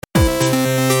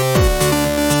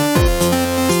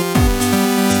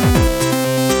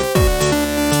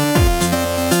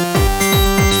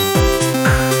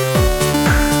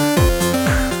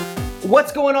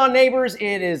on, neighbors?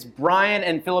 It is Brian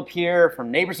and Philip here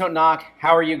from Neighbors Don't Knock.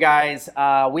 How are you guys?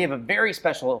 We have a very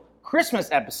special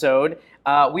Christmas episode.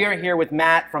 We are here with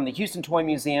Matt from the Houston Toy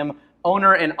Museum,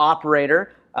 owner and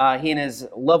operator. He and his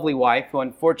lovely wife, who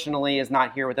unfortunately is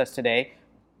not here with us today,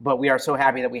 but we are so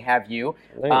happy that we have you.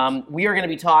 We are going to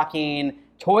be talking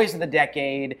toys of the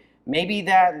decade, maybe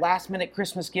that last-minute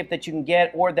Christmas gift that you can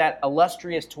get, or that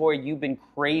illustrious toy you've been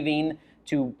craving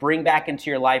to bring back into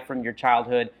your life from your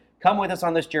childhood. Come with us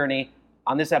on this journey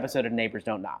on this episode of Neighbors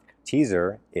Don't Knock.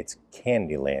 Teaser, it's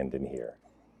Candyland in here.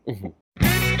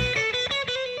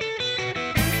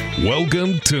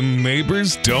 Welcome to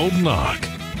Neighbors Don't Knock,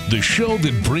 the show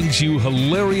that brings you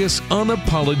hilarious,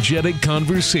 unapologetic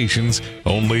conversations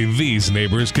only these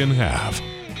neighbors can have.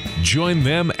 Join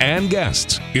them and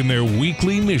guests in their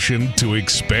weekly mission to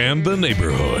expand the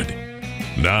neighborhood.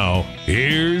 Now,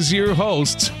 here's your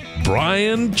hosts,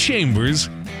 Brian Chambers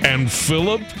and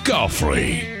Philip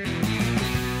Goffrey.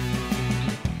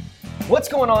 What's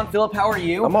going on, Philip? How are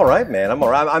you? I'm all right, man. I'm all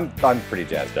right. I'm pretty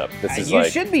jazzed up. This is you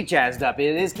should be jazzed up.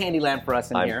 It is Candyland for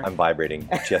us in here. I'm vibrating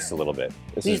just a little bit.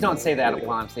 Please don't say that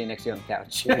while I'm sitting next to you on the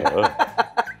couch.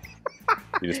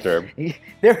 You disturbed?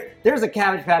 There's a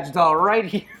Cabbage Patch doll right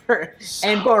here,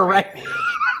 and go right.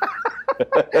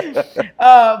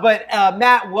 But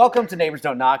Matt, welcome to Neighbors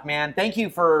Don't Knock, man. Thank you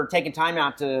for taking time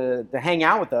out to hang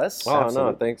out with us. Oh,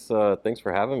 absolutely. No, thanks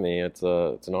for having me. It's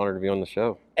an honor to be on the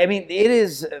show. I mean, it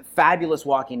is fabulous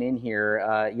walking in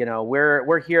here.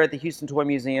 We're here at the Houston Toy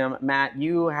Museum. Matt,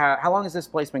 how long has this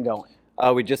place been going?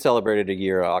 We just celebrated a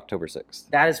year, October 6th.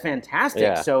 That is fantastic.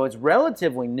 Yeah. So it's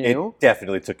relatively new. It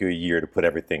definitely took you a year to put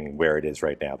everything where it is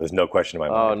right now. There's no question in my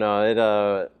mind. Oh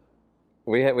no,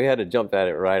 we had to jump at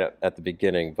it right at the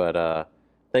beginning, but I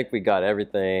think we got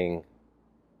everything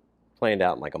planned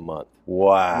out in like a month.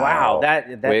 Wow.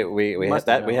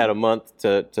 We had a month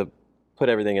to put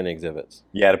everything in the exhibits.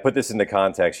 Yeah, to put this into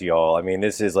context, y'all, I mean,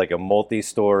 this is like a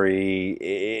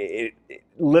multi-story,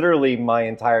 literally my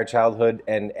entire childhood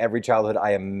and every childhood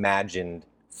I imagined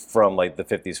from like the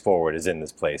 50s forward is in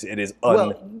this place. It is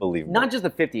unbelievable. Not just the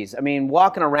 50s. I mean,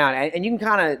 walking around, and you can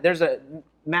kind of,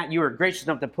 Matt, you were gracious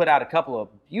enough to put out a couple of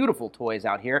beautiful toys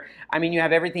out here. I mean, you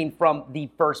have everything from the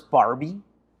first Barbie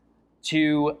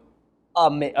to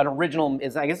an original,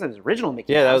 I guess it was original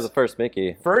Mickey. Yeah, that was the first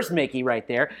Mickey. First Mickey right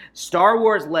there. Star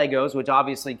Wars Legos, which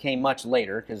obviously came much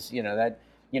later because, there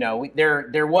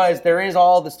is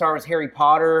all the Star Wars Harry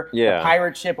Potter, the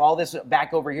pirate ship, all this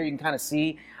back over here you can kind of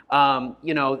see.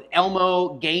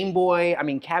 Elmo, Game Boy, I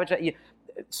mean, Cabbage.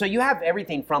 So you have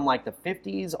everything from like the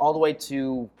 50s all the way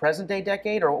to present day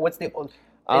decade, or is this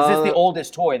the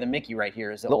oldest toy, the Mickey right here?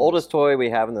 Is the oldest toy we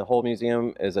have in the whole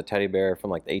museum is a teddy bear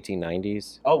from like the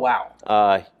 1890s. Oh, wow.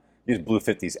 These blue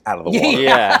 50s out of the water.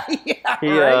 Yeah.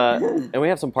 And we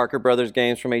have some Parker Brothers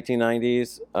games from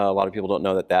 1890s. A lot of people don't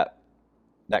know that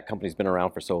company's been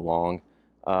around for so long.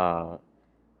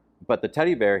 But the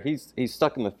teddy bear, he's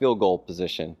stuck in the field goal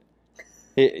position.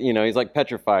 He's like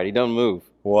petrified. He doesn't move.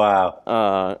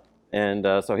 Wow.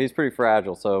 So he's pretty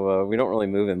fragile. So we don't really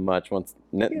move him much once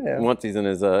he's in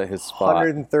his spot.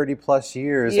 130 plus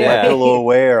years. Yeah. Might be a little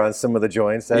wear on some of the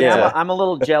joints. I'm a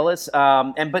little jealous.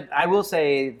 But I will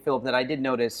say, Philip, that I did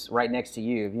notice right next to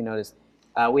you. If you noticed,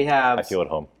 we have. I feel at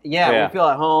home. Yeah, we feel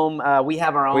at home. We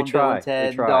have our own Bill and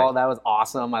Ted doll. That was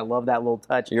awesome. I love that little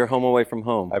touch. You're home away from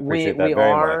home. I appreciate that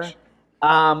very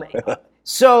much.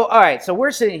 So, all right. So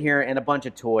we're sitting here in a bunch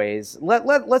of toys.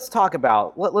 Let's talk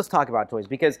about toys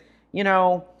because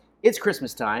it's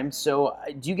Christmas time. So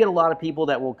do you get a lot of people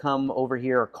that will come over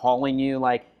here calling you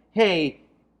like, "Hey,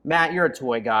 Matt, you're a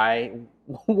toy guy.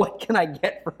 What can I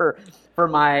get for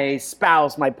my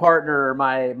spouse, my partner,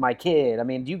 my kid?" I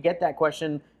mean, do you get that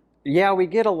question? Yeah, we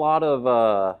get a lot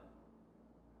of.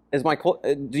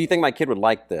 Do you think my kid would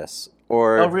like this?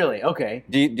 Or oh, really? Okay.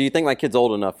 Do you think my kid's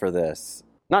old enough for this?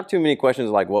 Not too many questions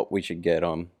like what we should get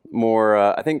them. More,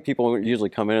 I think people usually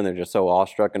come in and they're just so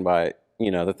awestruck by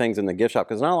the things in the gift shop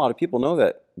because not a lot of people know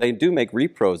that they do make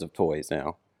repros of toys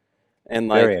now. And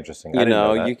like, very interesting.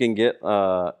 You can get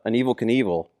an Evel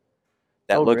Knievel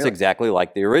that looks exactly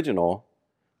like the original,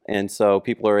 and so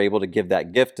people are able to give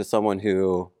that gift to someone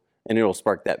and it'll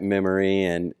spark that memory,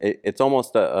 and it's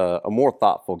almost a more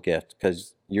thoughtful gift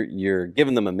because you're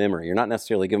giving them a memory. You're not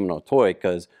necessarily giving them a toy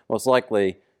because most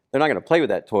likely they're not going to play with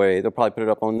that toy. They'll probably put it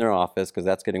up on their office because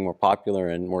that's getting more popular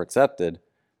and more accepted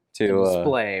to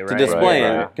display, right? To display,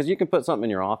 right. Because you can put something in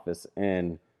your office,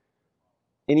 and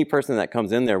any person that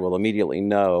comes in there will immediately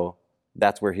know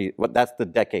that's the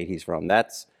decade he's from.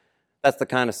 That's the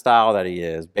kind of style that he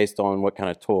is based on what kind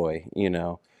of toy,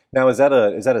 Now, is that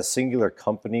a singular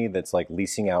company that's like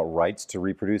leasing out rights to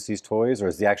reproduce these toys, or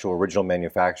is the actual original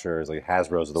manufacturers like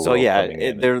Hasbro's of the So world? yeah, coming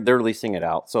in? they're leasing it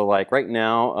out. So like right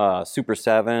now, Super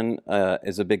 7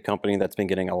 is a big company that's been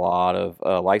getting a lot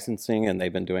of licensing, and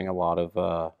they've been doing a lot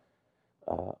of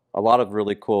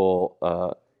really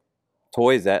cool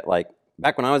toys that, like,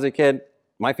 back when I was a kid,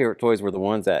 my favorite toys were the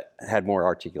ones that had more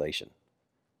articulation.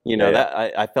 You know, Yeah.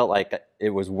 that I felt like it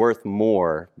was worth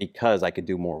more because I could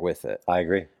do more with it. I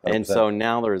agree. 100%. And so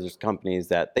now there's companies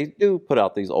that they do put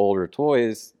out these older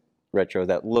toys, retro,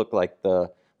 that look like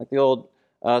the old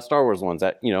Star Wars ones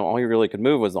that, you know, all you really could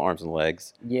move was the arms and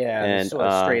legs. Yeah, And sort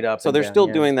of straight up. So and they're down, still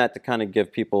yeah. doing that to kind of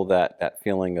give people that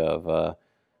feeling of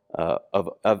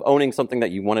owning something that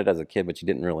you wanted as a kid, but you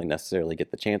didn't really necessarily get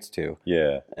the chance to.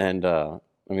 yeah. And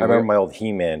I mean, I remember my old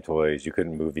He-Man toys. You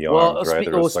couldn't move the Well, arms, right?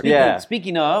 They were well, stuck speaking, in- Yeah.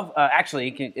 speaking of,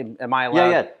 actually, am I allowed?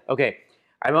 Yeah. Okay,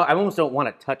 I almost don't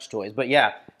want to touch toys, but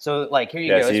yeah. So like, here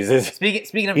you Yes, go. he's-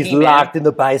 Speaking of He's He-Man, locked in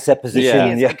the bicep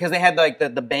position. Yeah. because they had like the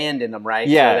band in them, right?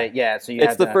 Yeah. So So you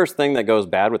it's had the to- first thing that goes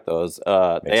bad with those.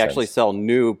 They Makes actually sense. sell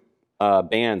new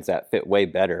bands that fit way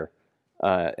better,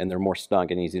 and they're more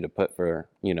snug and easy to put for,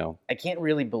 you know. I can't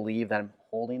really believe that I'm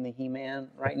holding the He-Man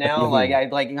right now. like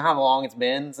you know how long it's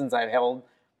been since I've held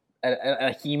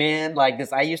a He-Man like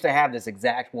this. I used to have this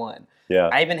exact one. Yeah.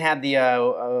 I even had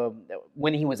the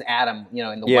when he was Adam, you know,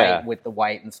 in the Yeah. white with the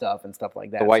white and stuff like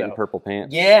that. The white so. and purple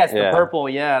pants. Yes, Yeah.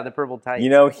 the purple tights.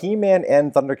 You know, He-Man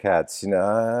and Thundercats, you know,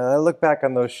 I look back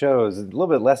on those shows, a little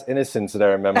bit less innocence than I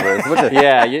remember. It's a bunch of-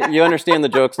 Yeah, you understand the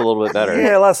jokes a little bit better.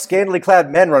 Yeah, a lot of scantily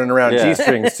clad men running around Yeah.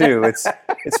 G-strings too. It's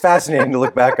fascinating to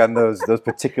look back on those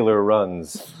particular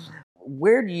runs.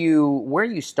 where do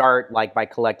you start, like, by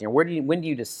collecting? Or when do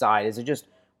you decide? Is it just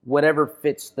whatever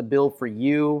fits the bill for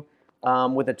you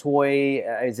with a toy?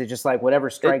 Is it just like whatever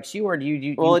strikes you, or do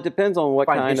you Well, it depends on what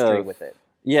find kind history of. with it?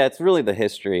 Yeah, it's really the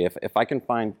history. If I can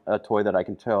find a toy that I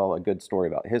can tell a good story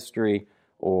about history,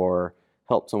 or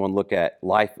help someone look at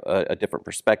life a different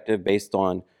perspective based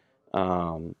on,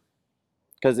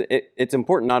 because it's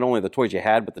important not only the toys you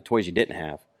had, but the toys you didn't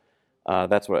have.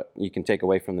 That's what you can take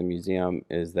away from the museum,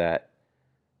 is that,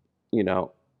 you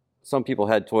know, some people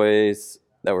had toys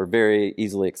that were very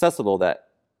easily accessible that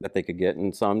they could get,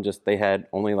 and some just they had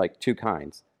only like two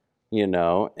kinds, you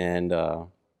know, and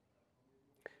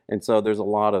so there's a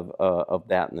lot of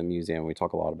that in the museum. We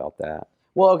talk a lot about that.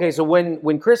 Well, okay, so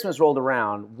when Christmas rolled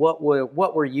around, what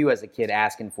were you as a kid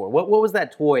asking for? What was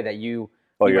that toy that you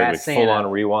Oh, you you're asked like Santa? full on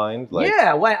rewind? Like,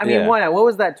 Yeah, I mean, Yeah. why not? What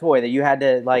was that toy that you had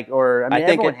to, like, or I mean,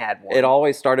 think everyone had one. It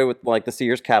always started with like the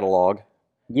Sears catalog.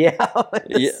 Yeah,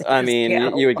 Yeah, I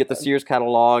mean, you would get the Sears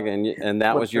catalog, and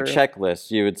that For was your sure. checklist.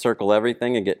 You would circle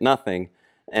everything and get nothing,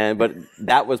 but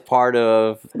that was part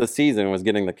of the season, was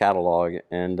getting the catalog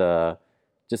and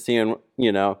just seeing,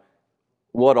 you know,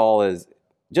 what all is.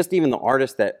 Just even the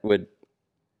artists that would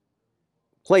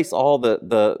place all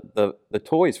the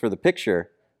toys for the picture,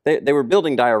 they were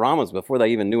building dioramas before they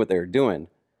even knew what they were doing,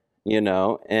 you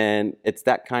know. And it's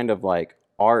that kind of like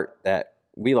art that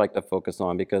we like to focus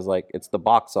on, because like it's the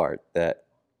box art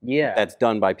that's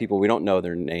done by people we don't know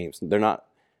their names. They're not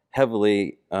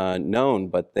heavily known,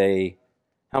 but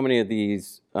how many of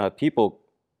these people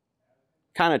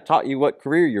kind of taught you what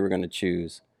career you were going to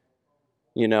choose?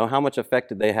 You know, how much effect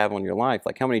did they have on your life?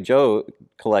 Like how many Joe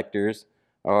collectors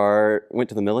went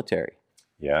to the military?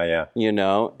 Yeah. You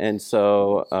know, and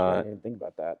so I didn't think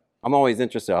about that. I'm always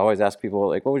interested. I always ask people,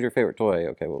 like, what was your favorite toy?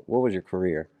 Okay, well, what was your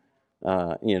career?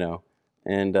 You know,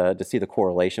 and to see the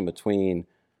correlation between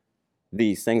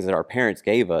these things that our parents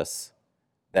gave us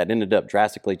that ended up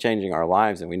drastically changing our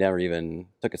lives, and we never even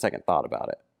took a second thought about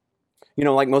it. You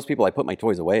know, like most people, I put my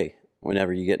toys away.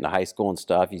 Whenever you get into high school and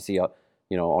stuff, you see,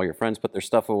 you know, all your friends put their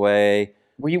stuff away.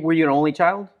 Were you an only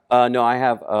child? No, I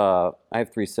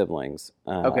have 3 siblings.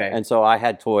 Okay. And so I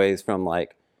had toys from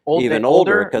like Old- even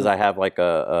older? older, because I have like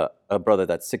a brother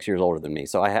that's 6 years older than me.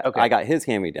 So Okay. I got his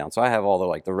hand-me-down. So I have all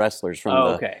the wrestlers from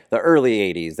okay. the early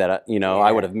 80s that I Yeah.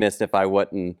 would have missed if I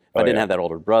didn't yeah. have that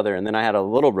older brother. And then I had a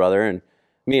little brother, and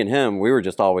me and him, we were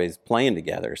just always playing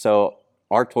together. So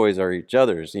our toys are each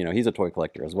other's. You know, he's a toy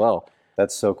collector as well.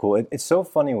 That's so cool. It's so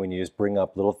funny when you just bring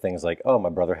up little things like, oh, my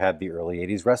brother had the early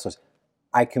 80s wrestlers.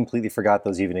 I completely forgot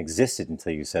those even existed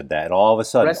until you said that. And all of a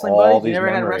sudden, Wrestling all buddies? these You never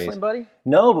had a memories. wrestling buddy?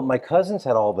 No, but my cousins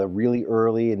had all the really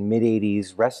early and mid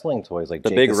 80s wrestling toys, like The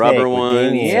Jake big the Snake rubber with ones,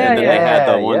 Damien. Yeah, and then they had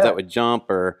the yeah. ones that would jump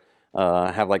or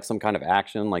have like some kind of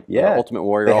action, like the Yeah. Ultimate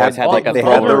Warrior They always had- had like a they had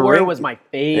Ultimate the thrower. Warrior ring- was my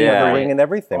They favorite. had Yeah. the ring and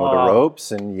everything with the Oh.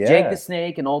 ropes, and yeah. Jake the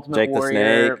Snake and Ultimate Jake the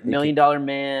Warrior, Snake. $1 Million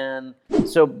Man.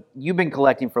 So you've been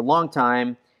collecting for a long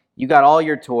time. You got all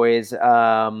your toys.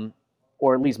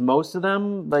 or at least most of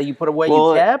them that you put away,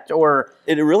 Well, you kept, or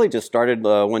It really just started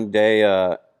one day.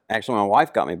 Actually, my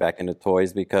wife got me back into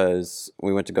toys because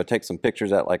we went to go take some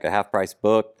pictures at like a half-price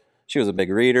book. She was a big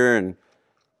reader, and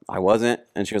I wasn't.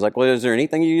 And she was like, "Well, is there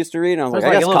anything you used to read?" And I was There's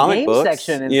like, like "I a guess little comic game books."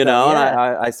 section and you know, stuff, and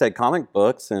yeah. I said comic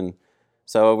books, and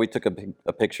so we took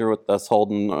a picture with us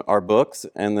holding our books,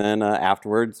 and then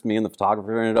afterwards, me and the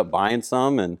photographer ended up buying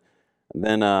some, and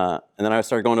then I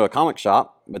started going to a comic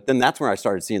shop. But then that's where I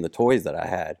started seeing the toys that I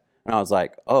had, and I was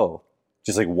like, "Oh."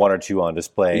 Just like one or two on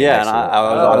display. Yeah, next and to it.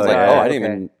 I was like, okay, oh, I didn't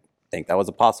okay. even think that was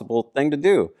a possible thing to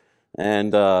do.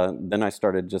 And then I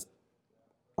started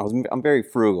I'm very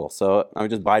frugal, so I would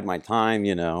just bide my time,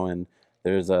 you know. And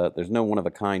there's no one of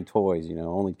a kind toys, you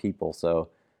know, only people. So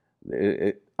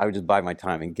I would just buy my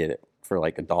time and get it for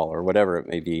like $1 or whatever it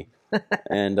may be.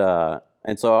 and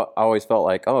so I always felt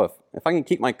like, oh, if I can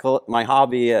keep my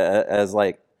hobby as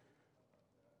like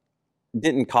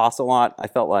didn't cost a lot, I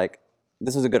felt like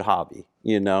this is a good hobby,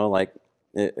 you know, like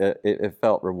it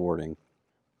felt rewarding.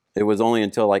 It was only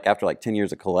until like after like 10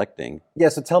 years of collecting. Yeah,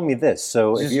 so tell me this.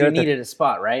 So if just you're you at the, needed a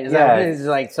spot, right? Is Yeah. that what it is?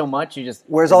 Like so much you just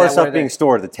where's is all that this stuff where being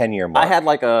stored at the 10-year mark? We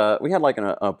had like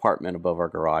an apartment above our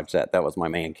garage that was my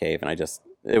man cave, and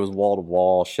it was wall to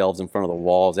wall, shelves in front of the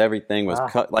walls, everything was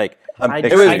cut like I'm I,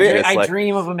 picturing I, this, I like,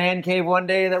 dream of a man cave one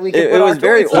day that we could It put was our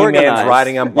very toys in. organized. He-Man's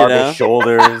riding on you Barbie's know?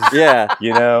 shoulders. Yeah.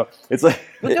 You know, it's like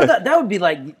But that would be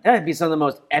like that would be some of the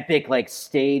most epic, like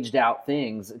staged out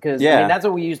things. Because I Yeah. mean, that's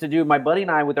what we used to do. My buddy and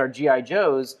I with our GI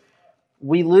Joes,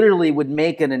 we literally would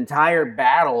make an entire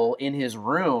battle in his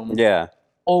room Yeah.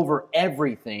 over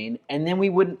everything, and then we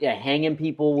wouldn't hanging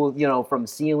people, you know, from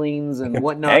ceilings and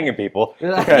whatnot. hanging people.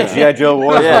 What kind of G.I. Joe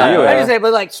wars Yeah. were you I in? just say,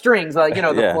 but like strings, like you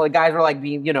know, Yeah. the guys were like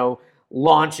being, you know,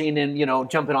 launching and you know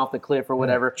jumping off the cliff or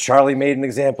whatever. Charlie made an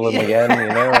example of him again, you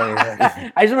know.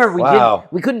 I just remember Wow.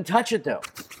 we couldn't touch it though.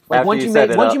 Like After once you you set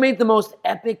made it once up. you made the most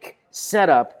epic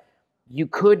setup, you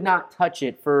could not touch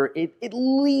it for at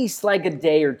least like a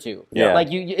day or two. Yeah.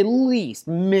 Like you at least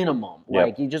minimum.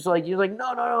 Yep. Like you're like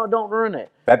no, don't ruin it.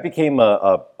 That became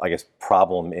a I guess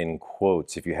problem in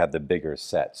quotes if you had the bigger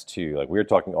sets too. Like we were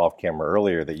talking off camera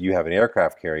earlier that you have an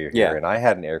aircraft carrier here Yeah. and I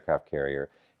had an aircraft carrier.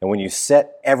 And when you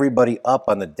set everybody up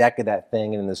on the deck of that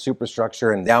thing and in the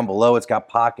superstructure and down below it's got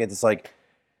pockets, it's like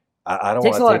I don't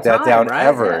Takes want a to lot take of that time, down right?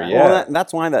 ever. Yeah. Yeah. Well,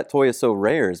 that's why that toy is so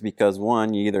rare, is because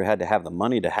one, you either had to have the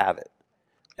money to have it,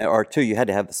 or two, you had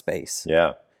to have the space.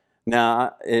 Yeah.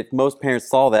 Now, if most parents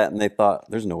saw that and they thought,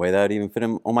 "There's no way that would even fit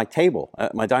him on my table,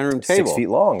 my dining room table." 6 feet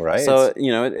long, right? So It's-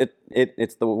 you know,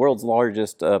 it's the world's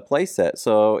largest play set.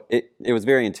 So it was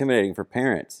very intimidating for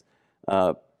parents.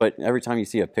 But every time you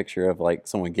see a picture of like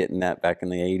someone getting that back in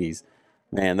the '80s,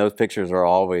 man, those pictures are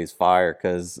always fire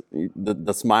because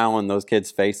the smile on those kids'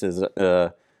 faces.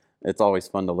 It's always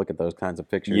fun to look at those kinds of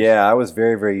pictures. yeah, I was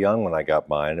very, very young when I got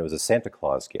mine. It was a Santa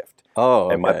Claus gift. Oh,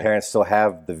 okay. And my parents still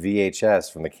have the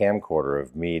VHS from the camcorder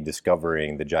of me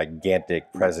discovering the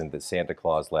gigantic present that Santa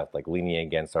Claus left, like leaning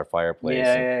against our fireplace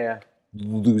and Yeah.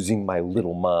 losing my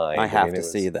little mind. I have mean, to it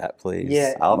was- see that, please.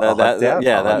 Yeah. I'll hunt down.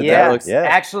 yeah, I'll that, hunt Yeah, down. looks. Yeah.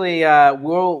 Actually,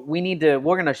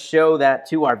 we're gonna show that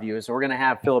to our viewers. So we're gonna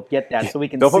have Philip get that so we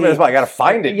can Don't see. put me on the spot. I got to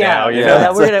find it now. You know?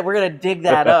 yeah, we're gonna dig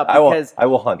that up I will- because I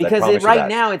will hunt. I because promise you right that.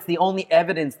 now it's the only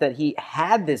evidence that he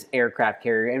had this aircraft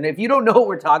carrier. And if you don't know what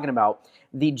we're talking about,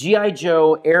 the GI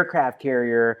Joe aircraft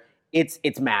carrier, it's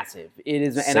massive. It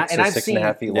is, and I've six seen and a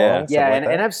half feet Yeah. long. something yeah, like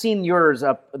that. and I've seen yours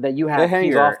up that you have It hangs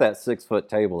here. off that 6-foot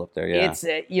table up there. Yeah. It's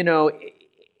you know,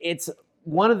 it's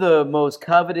one of the most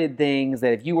coveted things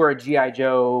that if you were a GI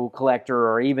Joe collector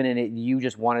or even in it, you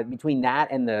just wanted between that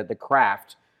and the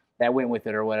craft that went with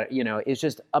it or what, you know, it's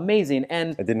just amazing.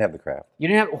 And I didn't have the craft. you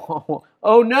didn't have.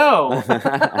 Oh no!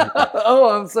 Oh,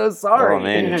 I'm so sorry. Oh,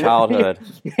 man, your childhood.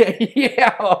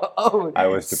 Yeah. Oh, I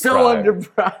was so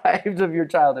deprived. underdeprived of your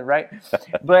childhood, right?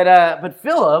 But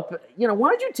Philip, you know, why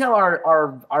don't you tell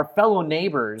our fellow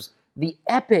neighbors the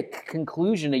epic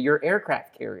conclusion of your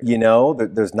aircraft carrier? You know,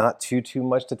 there's not too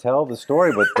much to tell the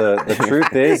story, but the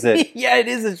truth is that Yeah, it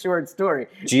is a short story.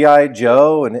 G.I.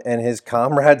 Joe and his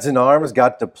comrades in arms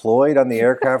got deployed on the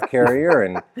aircraft carrier,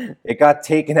 and it got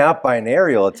taken out by an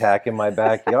aerial attack in my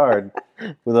backyard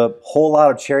with a whole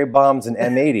lot of cherry bombs and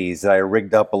M80s that I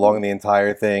rigged up along the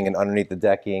entire thing and underneath the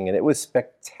decking, and it was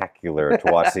spectacular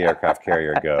to watch the aircraft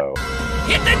carrier go.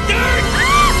 Hit the dirt!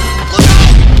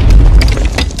 Ah!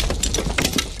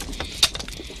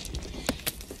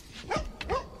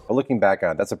 But looking back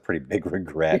on it, that's a pretty big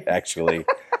regret, actually.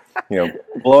 You know,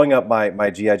 blowing up my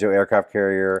G.I. Joe aircraft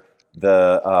carrier,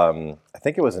 I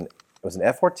think it was an it was an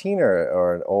F-14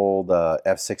 or an old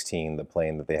F-16, the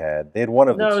plane that they had. They had one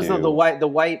of the No, it two. was the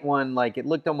white one. Like it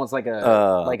looked almost like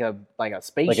a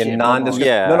spaceship. Like a nondescript.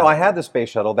 Yeah. No, I had the space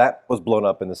shuttle. That was blown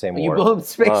up in the same You war. blew up the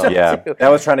space shuttle Yeah, too. that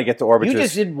was trying to get to orbit. You to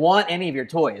just didn't want any of your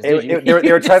toys, did you?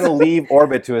 they were trying to leave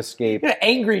orbit to escape. You're an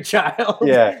angry child.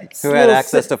 Yeah. Who had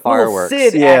access to fireworks. Little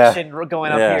Sid Yeah. action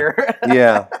going up Yeah. here.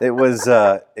 Yeah, it was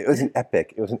an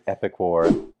epic war.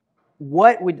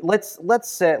 What would let's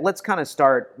kind of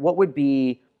start. What would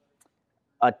be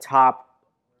a top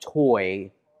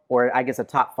toy, or I guess a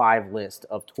top 5 list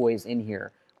of toys in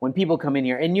here when people come in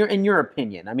here? In your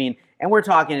opinion, I mean, and we're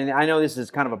talking. And I know this is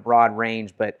kind of a broad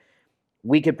range, but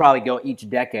we could probably go each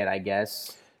decade, I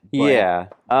guess. But, Yeah.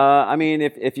 I mean,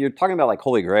 if you're talking about like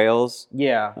Holy Grails,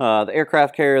 yeah. the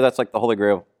aircraft carrier, that's like the Holy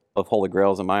Grail of Holy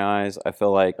Grails in my eyes. I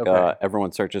feel like Okay.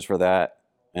 everyone searches for that.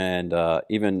 And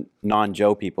even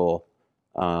non-Joe people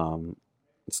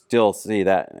still see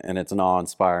that, and it's an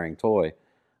awe-inspiring toy.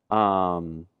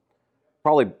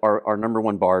 Probably our number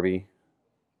one Barbie.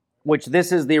 Which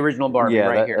this is the original Barbie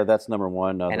right here. That's number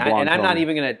one. And I'm not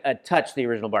even going to touch the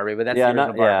original Barbie, but that's the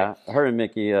original Barbie. Yeah, her and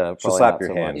Mickey. She'll probably slap not your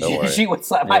so hand. much. Don't worry. She would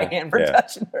slap my Yeah. hand for Yeah.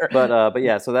 touching her. But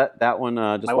yeah, so that one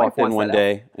just My wife walked in wants one that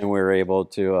day, and we were able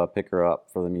to pick her up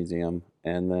for the museum,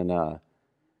 and then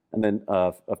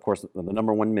of course the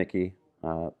number one Mickey.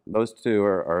 Those two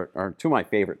are two of my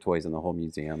favorite toys in the whole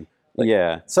museum.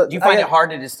 Yeah. So Do you find it hard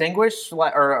to distinguish,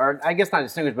 or I guess not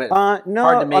distinguish, but No,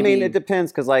 hard to I mean maybe- it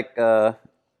depends because like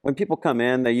when people come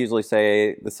in, they usually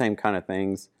say the same kind of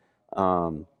things.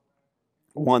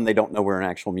 One, they don't know we're an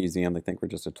actual museum; they think we're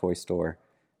just a toy store.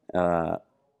 But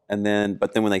then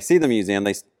when they see the museum,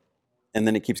 and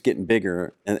then it keeps getting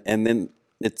bigger, and then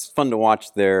it's fun to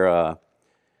watch their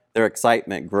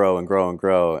excitement grow and grow and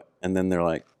grow, and then they're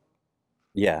like,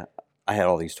 "Yeah, I had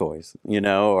all these toys,"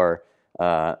 or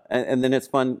and then it's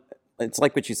fun. It's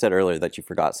like what you said earlier, that you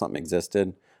forgot something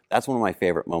existed. That's one of my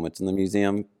favorite moments in the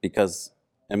museum, because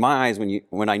in my eyes,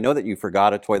 when I know that you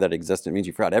forgot a toy that existed, it means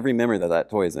you forgot every memory that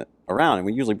toy is around, and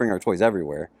we usually bring our toys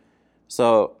everywhere.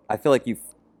 So I feel like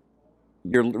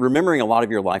you're remembering a lot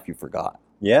of your life you forgot.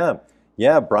 Yeah.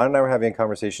 Brian and I were having a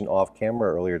conversation off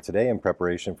camera earlier today in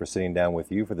preparation for sitting down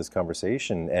with you for this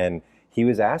conversation, and he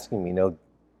was asking me,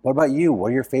 what about you?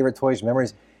 What are your favorite toys,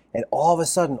 memories? And all of a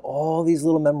sudden, all these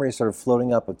little memories started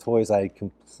floating up of toys I had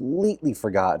completely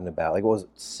forgotten about. Like, what was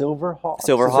it? Silverhawks?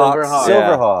 Silverhawks.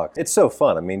 Silverhawks. It's so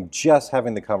fun. I mean, just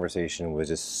having the conversation was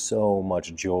just so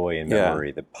much joy and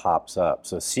memory that pops up.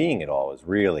 So seeing it all is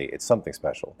it's something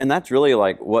special. And that's really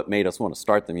like what made us want to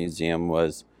start the museum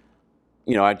was,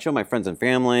 I'd show my friends and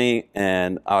family,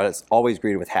 and I was always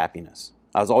greeted with happiness.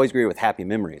 I was always greeted with happy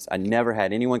memories. I never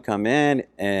had anyone come in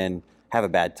and have a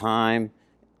bad time.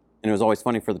 And it was always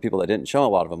funny for the people that didn't show a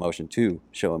lot of emotion to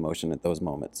show emotion at those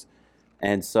moments.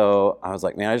 And so I was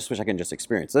like, man, I just wish I could just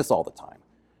experience this all the time.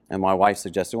 And my wife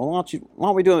suggested, well, why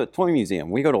don't we do a toy museum?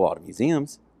 We go to a lot of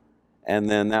museums. And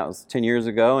then that was 10 years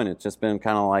ago, and it's just been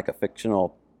kind of like a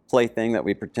fictional plaything that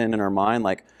we pretend in our mind,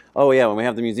 like, oh yeah, when we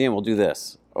have the museum, we'll do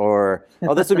this. Or,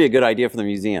 oh, this would be a good idea for the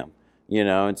museum.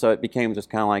 And so it became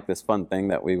just kind of like this fun thing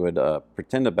that we would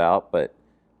pretend about. But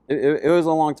it was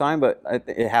a long time, but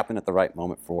it happened at the right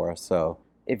moment for us. So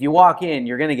if you walk in,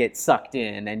 you're going to get sucked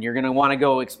in, and you're going to want to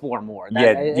go explore more.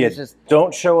 It's just,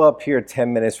 don't show up here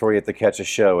 10 minutes before you have to catch a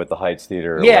show at the Heights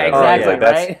Theater. Or Yeah, whatever.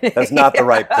 exactly, right? That's not the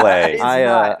right play. It's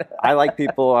I like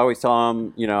people. I always tell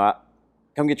them,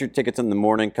 come get your tickets in the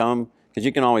morning. Come, because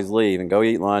you can always leave and go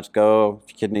eat lunch. Go,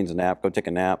 if your kid needs a nap, go take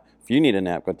a nap. If you need a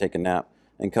nap, go take a nap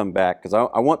and come back. Because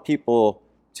I want people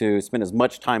to spend as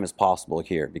much time as possible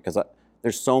here, because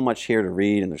there's so much here to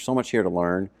read, and there's so much here to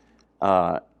learn,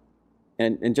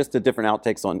 and just the different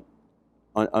outtakes on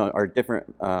our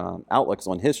different outlooks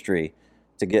on history,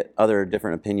 to get other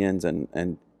different opinions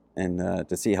and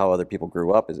to see how other people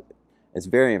grew up is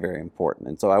very, very important.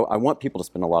 And so I want people to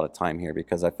spend a lot of time here,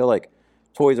 because I feel like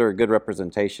toys are a good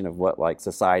representation of what like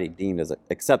society deemed as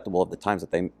acceptable at the times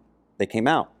that they came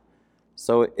out.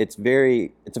 So it's a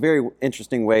very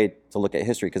interesting way to look at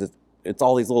history, because it's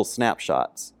all these little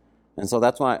snapshots. And so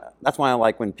that's why I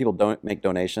like when people don't make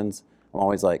donations. I'm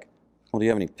always like, well, do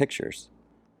you have any pictures?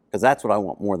 Because that's what I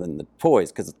want more than the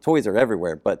toys, because the toys are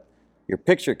everywhere. But your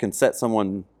picture can set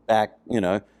someone back,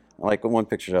 like one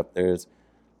picture up there is,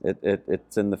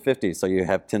 it's in the 50s. So you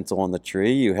have tinsel on the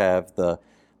tree, you have the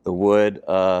wood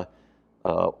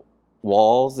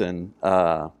walls and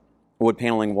wood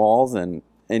paneling walls, and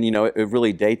it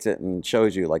really dates it and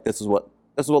shows you like this is what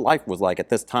life was like at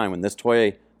this time when this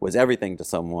toy was everything to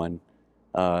someone.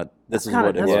 This is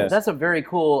what it was. That's a very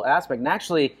cool aspect. And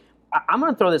actually, I'm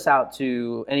going to throw this out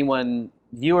to anyone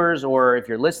viewers, or if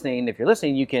you're listening,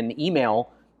 you can email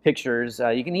pictures.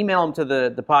 You can email them to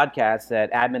the podcast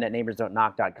at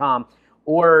admin@neighborsdon'tknock.com,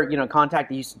 or contact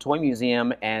the Houston Toy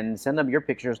Museum and send them your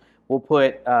pictures. We'll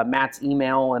put Matt's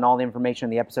email and all the information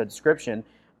in the episode description.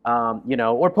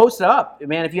 Or post it up,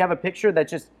 man. If you have a picture that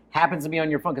just happens to be on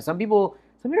your phone, because some people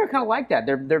are kind of like that.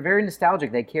 They're very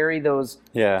nostalgic. They carry those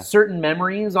certain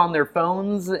memories on their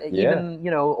phones, even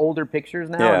older pictures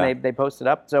now, and they post it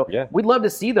up. So we'd love to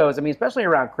see those. I mean, especially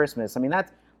around Christmas. I mean,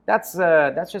 that's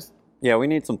just we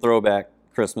need some throwback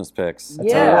Christmas pics.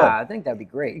 I think that'd be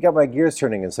great. You got my gears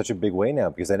turning in such a big way now,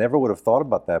 because I never would have thought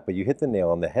about that, but you hit the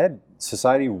nail on the head.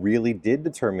 Society really did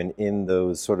determine in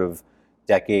those sort of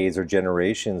decades or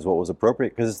generations what was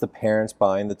appropriate, because it's the parents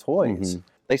buying the toys.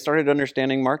 They started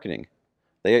understanding marketing.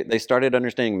 They started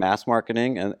understanding mass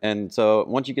marketing, and so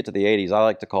once you get to the 80s, I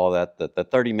like to call that the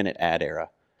 30-minute ad era.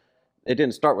 It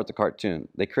didn't start with the cartoon.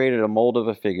 They created a mold of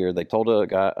a figure. They told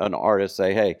an artist,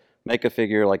 say, hey, make a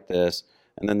figure like this,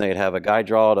 and then they'd have a guy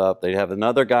draw it up. They'd have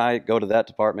another guy go to that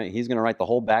department. He's going to write the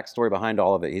whole backstory behind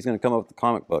all of it. He's going to come up with the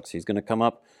comic books. He's going to come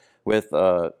up with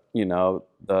the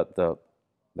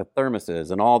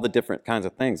thermoses and all the different kinds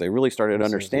of things. They really started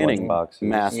understanding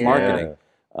mass marketing.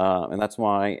 And that's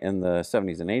why in the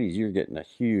 70s and 80s, you're getting a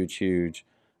huge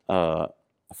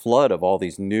flood of all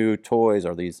these new toys,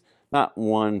 or these not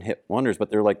one-hit wonders,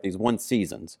 but they're like these one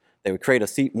seasons. They would create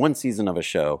one season of a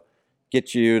show,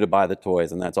 get you to buy the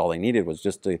toys, and that's all they needed was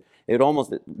just it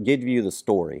almost give you the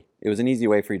story. It was an easy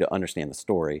way for you to understand the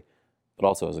story, but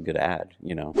also as a good ad,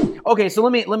 Okay, so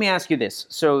let me ask you this.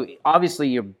 So obviously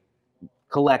you're a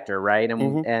collector, right?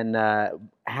 And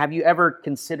have you ever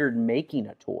considered making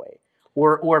a toy?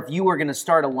 Or if you were going to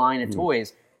start a line of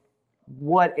toys,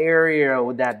 what area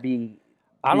would that be?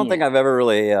 I don't think I've ever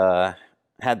really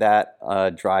had that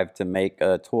drive to make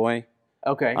a toy.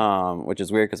 Okay. Which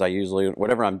is weird, because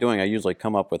whatever I'm doing, I usually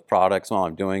come up with products while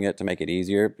I'm doing it to make it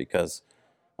easier, because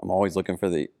I'm always looking for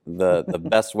the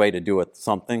best way to do it,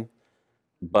 something.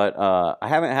 But I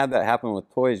haven't had that happen with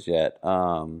toys yet.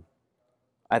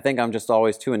 I think I'm just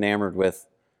always too enamored with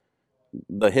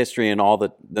the history and all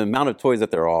the amount of toys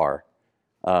that there are.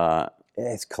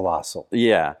 It's colossal.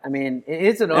 Yeah. I mean,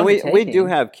 it's an undertaking. And we do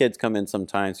have kids come in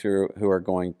sometimes who are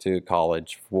going to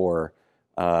college for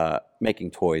making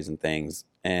toys and things.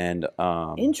 And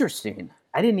interesting.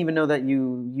 I didn't even know that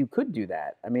you could do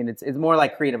that. I mean, it's more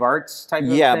like creative arts type of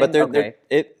thing. Yeah, but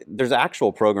there's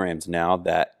actual programs now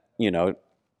that,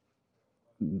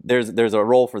 there's a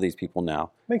role for these people now.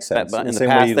 Makes sense. But in the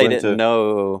past, they didn't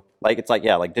know. Like, it's like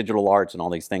digital arts and all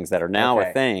these things that are now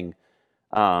a thing.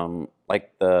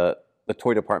 Like the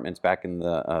toy departments back in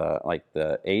the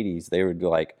the 80s, they would be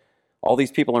like, all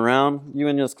these people around you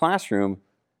in this classroom,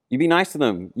 you be nice to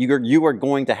them. You are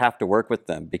going to have to work with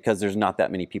them, because there's not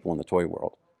that many people in the toy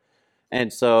world.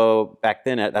 And so back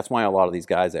then, that's why a lot of these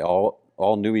guys, they all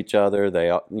knew each other. They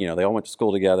all went to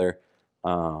school together.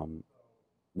 It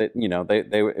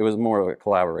was more of a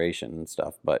collaboration and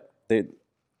stuff. But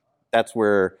that's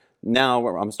where now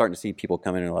I'm starting to see people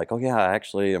come in and like, oh yeah,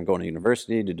 actually I'm going to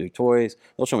university to do toys.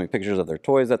 They'll show me pictures of their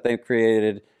toys that they've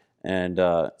created, and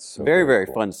very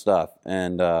cool. Fun stuff.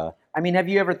 And I mean, have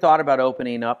you ever thought about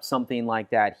opening up something like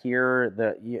that here,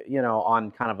 on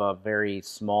kind of a very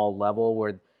small level,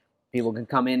 where people can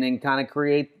come in and kind of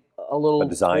create a little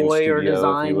design toy studio, or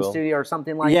design studio or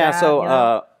something like that? Yeah,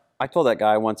 so I told that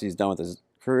guy once he's done with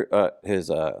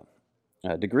his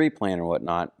degree plan or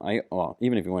whatnot,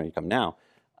 even if he wanted to come now,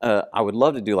 I would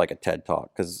love to do like a TED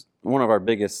Talk, because one of our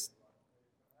biggest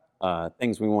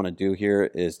things we want to do here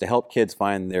is to help kids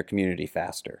find their community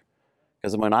faster.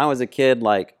 Because when I was a kid,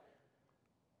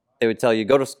 they would tell you,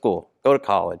 go to school, go to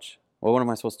college. Well, what am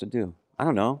I supposed to do? I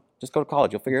don't know. Just go to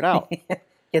college. You'll figure it out.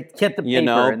 Get the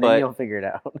paper, and then you'll figure it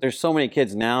out. There's so many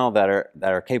kids now that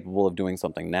are capable of doing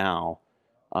something now.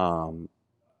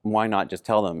 Why not just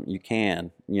tell them you can?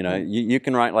 You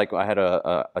can write. Like, I had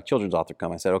a children's author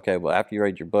come. I said, okay, well, after you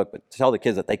read your book, but tell the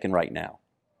kids that they can write now.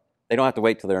 They don't have to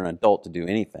wait till they're an adult to do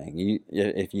anything.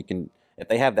 If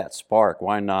they have that spark,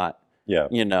 why not? Yeah.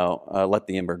 Let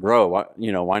the ember grow.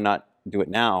 Why not do it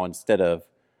now instead of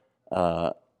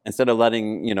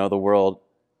letting the world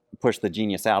push the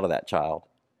genius out of that child.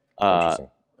 Interesting.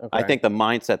 Okay. I think the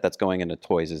mindset that's going into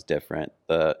toys is different.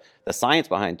 The science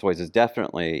behind toys is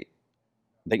definitely,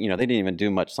 they didn't even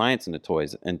do much science into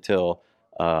toys until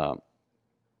Carolyn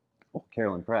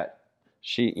Pratt.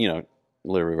 She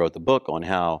literally wrote the book on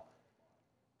how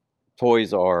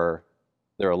toys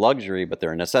they're a luxury, but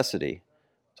they're a necessity.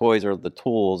 Toys are the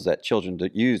tools that children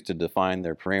use to define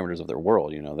their parameters of their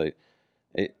world.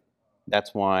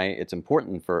 That's why it's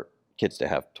important for kids to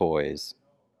have toys.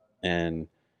 and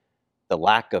the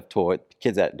lack of toy,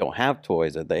 kids that don't have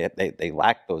toys, or they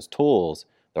lack those tools,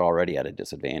 they're already at a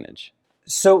disadvantage.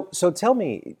 So tell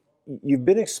me, you've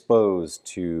been exposed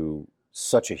to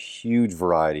such a huge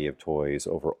variety of toys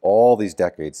over all these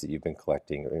decades that you've been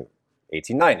collecting,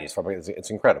 1890s, probably, it's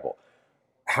incredible.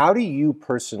 How do you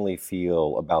personally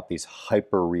feel about these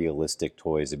hyper-realistic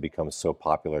toys that become so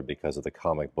popular because of the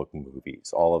comic book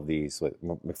movies? All of these,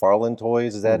 McFarlane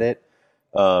toys, is that it?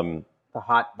 The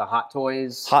hot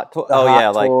toys.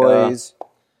 Toys.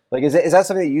 Like, is that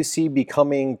something that you see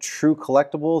becoming true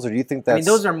collectibles, or do you think that's... I mean,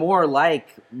 those are more like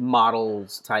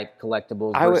models type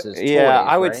collectibles versus toys,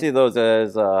 I would right? see those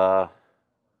as...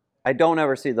 I don't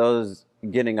ever see those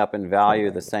getting up in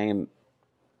value the same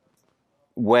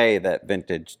way that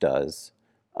vintage does.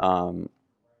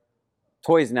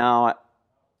 Toys now...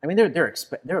 I mean, they're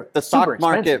the stock super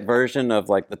market expensive. version of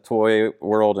like the toy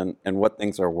world and what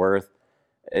things are worth.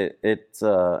 It's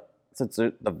since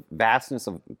the vastness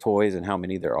of toys and how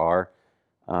many there are,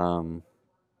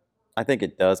 I think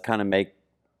it does kind of make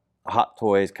hot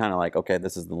toys kind of like, okay,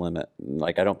 this is the limit.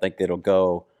 Like, I don't think it'll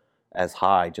go as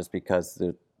high just because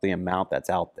the amount that's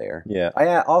out there. Yeah,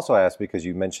 I also asked because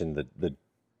you mentioned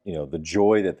the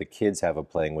joy that the kids have of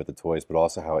playing with the toys, but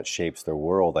also how it shapes their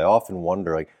world. I often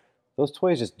wonder, like, those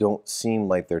toys just don't seem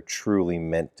like they're truly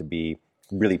meant to be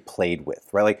really played with,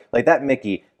 right? Like that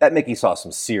Mickey saw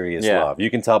some serious love. You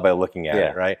can tell by looking at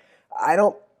it, right? I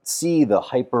don't see the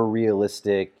hyper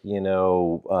realistic,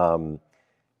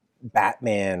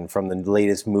 Batman from the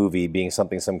latest movie being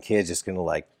something some kid's just gonna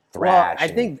like thrash. Well,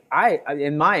 I think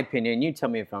in my opinion, you tell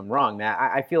me if I'm wrong, Matt.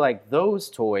 I feel like those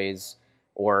toys,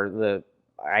 or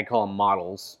I call them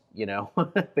models,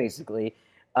 basically,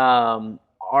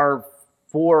 are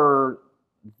for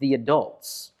the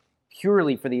adults.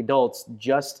 Purely for the adults,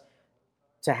 just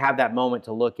to have that moment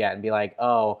to look at and be like,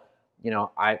 oh,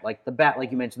 I like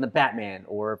like you mentioned, the Batman,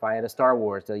 or if I had a Star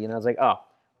Wars, I was like, oh,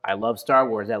 I love Star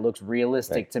Wars. That looks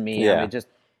realistic to me. Yeah. It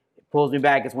pulls me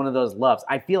back. It's one of those loves.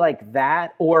 I feel like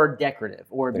that, or decorative,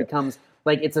 or it becomes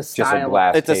like it's a style. Just a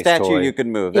glass It's a statue toy. you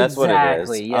can move. That's what it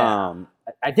is. Yeah.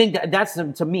 I think that's,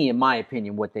 to me, in my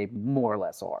opinion, what they more or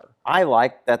less are. I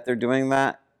like that they're doing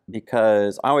that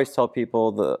because I always tell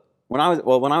people when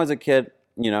I was a kid,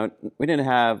 we didn't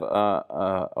have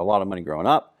a lot of money growing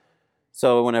up.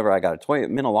 So whenever I got a toy,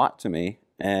 it meant a lot to me.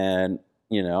 And,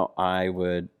 I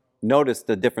would notice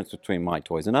the difference between my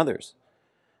toys and others.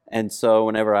 And so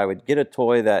whenever I would get a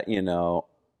toy that,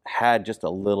 had just a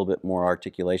little bit more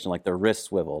articulation, like the wrist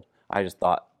swiveled, I just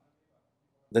thought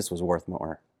this was worth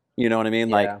more. You know what I mean?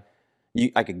 Yeah.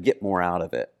 Like I could get more out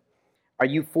of it. Are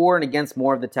you for and against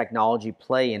more of the technology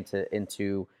play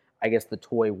into I guess the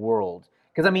toy world?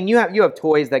 Because I mean, you have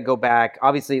toys that go back,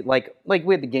 obviously, like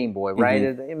we had the Game Boy, right?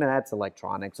 I mean, that's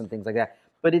electronics and things like that.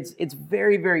 But it's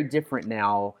very, very different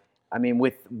now. I mean,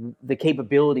 with the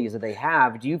capabilities that they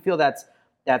have, do you feel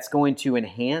that's going to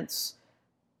enhance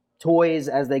toys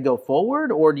as they go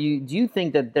forward, or do you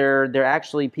think that they're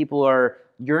actually, people are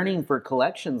yearning for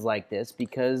collections like this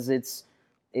because it's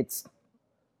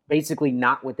basically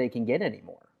not what they can get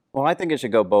anymore? Well, I think it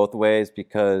should go both ways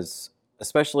because,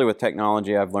 especially with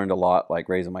technology, I've learned a lot, like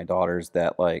raising my daughters,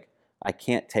 that like I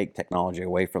can't take technology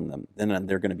away from them. Then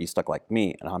they're going to be stuck like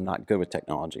me, and I'm not good with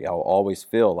technology. I'll always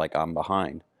feel like I'm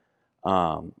behind.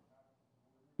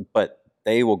 But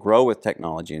they will grow with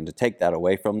technology, and to take that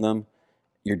away from them,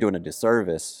 you're doing a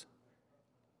disservice.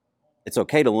 It's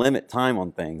okay to limit time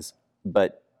on things,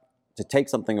 but to take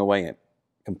something away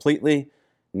completely,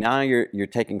 now you're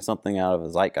taking something out of a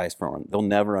zeitgeist from them. They'll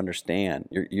never understand.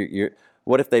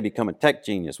 What if they become a tech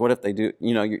genius? What if they do?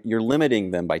 You're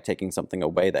limiting them by taking something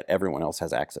away that everyone else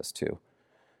has access to.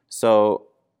 So,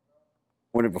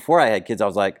 before I had kids, I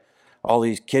was like, all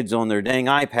these kids on their dang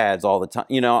iPads all the time.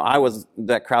 I was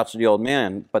that crouchy old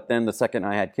man. But then the second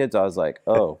I had kids, I was like,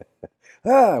 oh.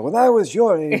 When I was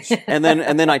your age. and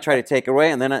then I try to take it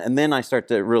away, and then I start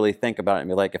to really think about it and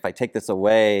be like, if I take this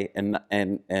away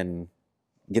and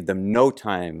give them no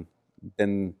time,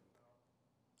 then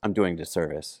I'm doing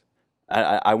disservice.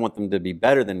 I want them to be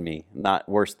better than me, not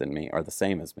worse than me, or the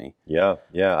same as me. Yeah,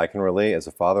 I can relate. As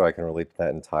a father, I can relate to that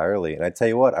entirely. And I tell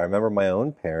you what, I remember my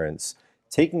own parents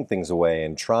taking things away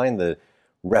and trying to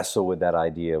wrestle with that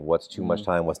idea of what's too much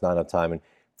time, what's not enough time. And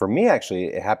for me, actually,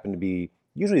 it happened to be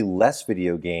usually less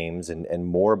video games and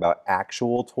more about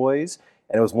actual toys.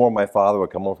 And it was more my father would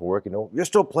come home from work, you're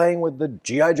still playing with the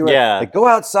G.I. Joe. Yeah. Like, go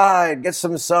outside, get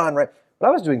some sun, right? But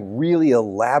I was doing really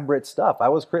elaborate stuff. I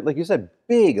was, like you said,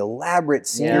 big, elaborate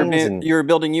scenes. You're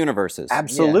building universes.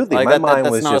 Absolutely. Like My mind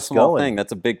that's was not just a small going. thing.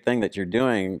 That's a big thing that you're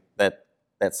doing that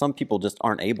some people just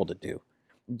aren't able to do.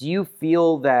 do you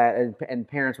feel that, and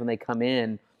parents when they come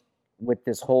in with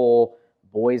this whole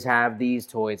boys have these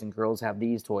toys and girls have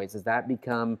these toys, has that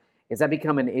become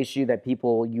an issue that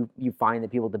people you find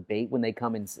that people debate when they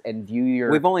come and view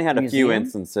your We've only had museum? a few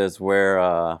instances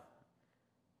where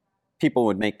people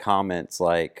would make comments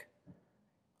like,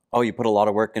 "Oh, you put a lot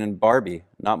of work in Barbie,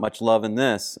 not much love in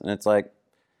this," and it's like,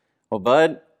 well,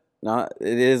 bud, no,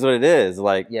 it is what it is.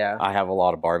 Like, Yeah. I have a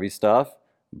lot of Barbie stuff.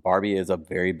 Barbie is a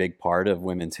very big part of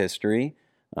women's history,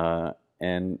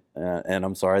 and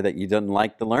I'm sorry that you didn't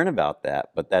like to learn about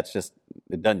that, but that's just,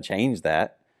 it doesn't change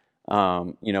that.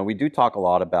 We do talk a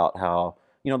lot about how,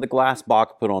 the glass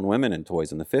box put on women in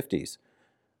toys in the 50s.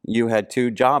 You had two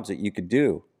jobs that you could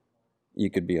do. You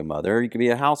could be a mother, or you could be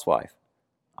a housewife.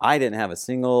 I didn't have a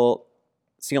single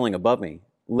ceiling above me.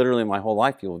 Literally my whole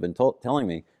life, people have been telling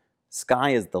me,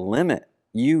 sky is the limit.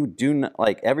 You do not,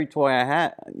 like, every toy I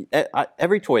had,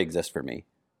 every toy exists for me.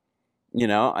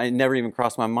 I never even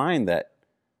crossed my mind that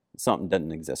something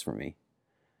doesn't exist for me.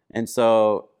 And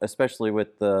so, especially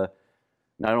with not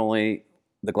only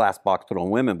the glass box put on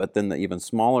women, but then the even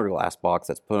smaller glass box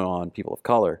that's put on people of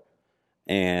color.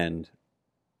 And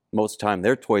most of the time,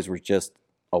 their toys were just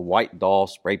a white doll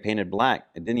spray painted black.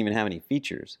 It didn't even have any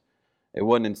features. It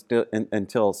wasn't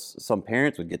until some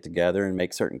parents would get together and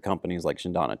make certain companies like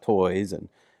Shindana Toys, and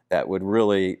that would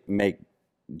really make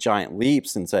giant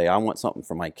leaps and say, I want something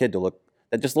for my kid to look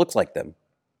that just looks like them.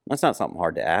 That's not something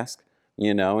hard to ask,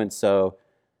 And so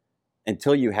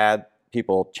until you had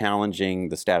people challenging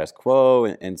the status quo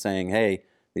and saying, hey,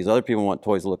 these other people want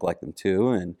toys to look like them too,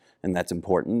 and that's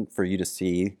important for you to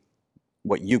see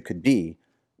what you could be.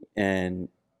 And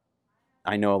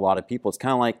I know a lot of people, it's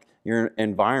kind of like your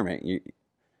environment.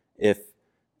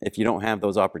 If you don't have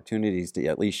those opportunities to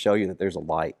at least show you that there's a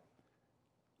light,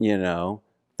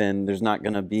 then there's not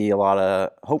going to be a lot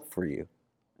of hope for you.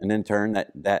 And in turn,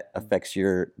 that affects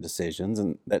your decisions,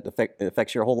 and that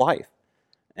affects your whole life.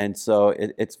 And so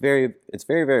it's very,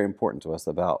 very important to us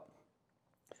about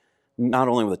not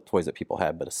only the toys that people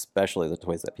have, but especially the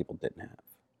toys that people didn't have.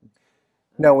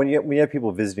 Now, when you have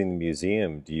people visiting the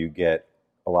museum, do you get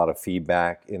a lot of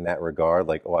feedback in that regard?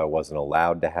 Like, oh, I wasn't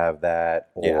allowed to have that,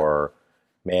 or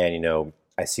man,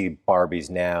 I see Barbies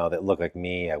now that look like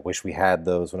me. I wish we had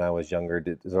those when I was younger.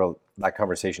 Is there that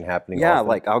conversation happening? Yeah, often?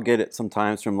 like I'll get it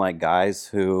sometimes from like guys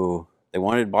who they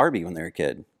wanted Barbie when they were a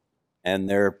kid, and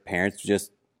their parents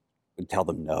just would tell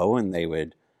them no, and they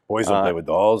would. Boys don't play with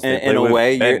dolls. And in a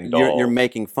way, you're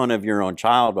making fun of your own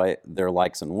child by their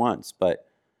likes and wants. But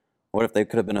what if they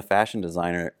could have been a fashion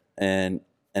designer and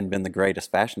been the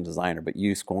greatest fashion designer, but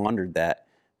you squandered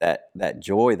that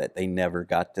joy that they never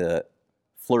got to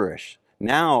flourish?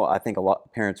 Now, I think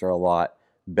parents are a lot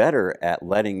better at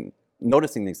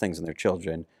noticing these things in their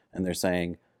children, and they're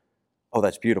saying, "Oh,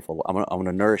 that's beautiful. I'm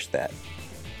gonna nourish that."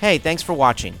 Hey, thanks for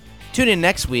watching. Tune in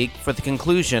next week for the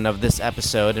conclusion of this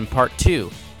episode in part 2.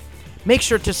 Make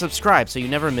sure to subscribe so you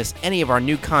never miss any of our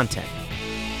new content.